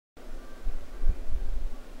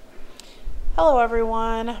Hello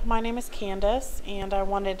everyone, my name is Candace and I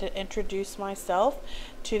wanted to introduce myself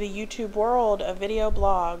to the YouTube world of video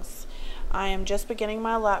blogs. I am just beginning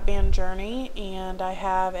my lap band journey and I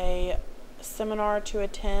have a seminar to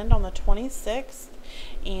attend on the 26th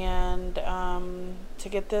and to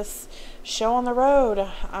get this show on the road.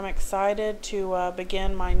 I'm excited to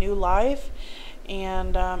begin my new life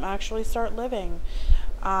and actually start living.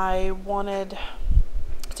 I wanted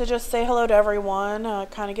to just say hello to everyone,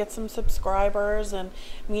 kind of get some subscribers and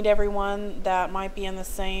meet everyone that might be in the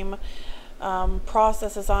same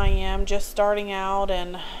process as I am, just starting out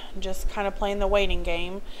and just kind of playing the waiting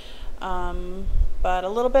game. But a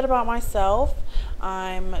little bit about myself.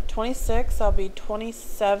 I'm 26, I'll be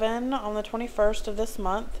 27 on the 21st of this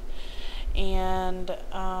month, and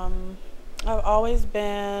I've always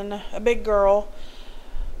been a big girl.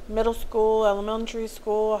 Middle school, elementary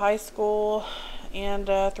school, high school, and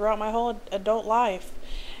throughout my whole adult life.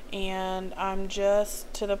 And I'm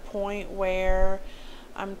just to the point where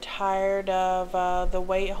I'm tired of the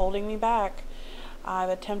weight holding me back. I've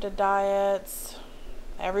attempted diets,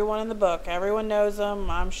 everyone in the book, everyone knows them.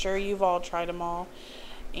 I'm sure you've all tried them all,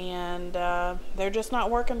 and they're just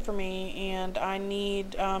not working for me, and I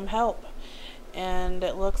need help. And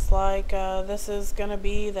it looks like this is going to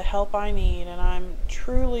be the help I need, and I'm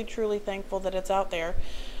truly thankful that it's out there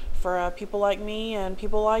for people like me and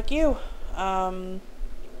people like you.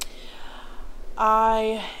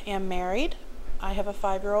 I am married. I have a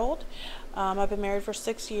 5-year-old. I've been married for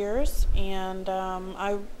 6 years, and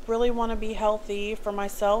I really want to be healthy for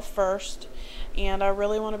myself first, and I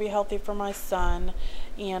really want to be healthy for my son,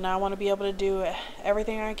 and I want to be able to do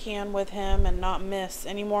everything I can with him and not miss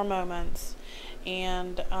any more moments.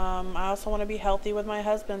 And I also want to be healthy with my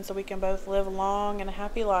husband so we can both live long and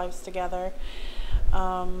happy lives together.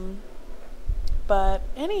 But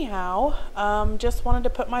anyhow, just wanted to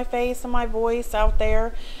put my face and my voice out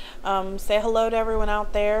there. Say hello to everyone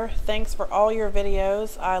out there. Thanks for all your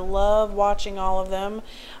videos. I love watching all of them.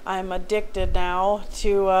 I'm addicted now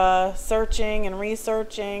to searching and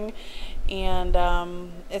researching, and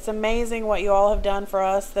it's amazing what you all have done for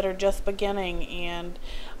us that are just beginning, and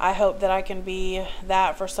I hope that I can be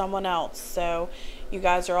that for someone else. So you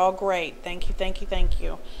guys are all great. Thank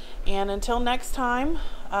you. And until next time,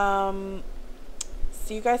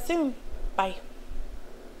 see you guys soon. Bye.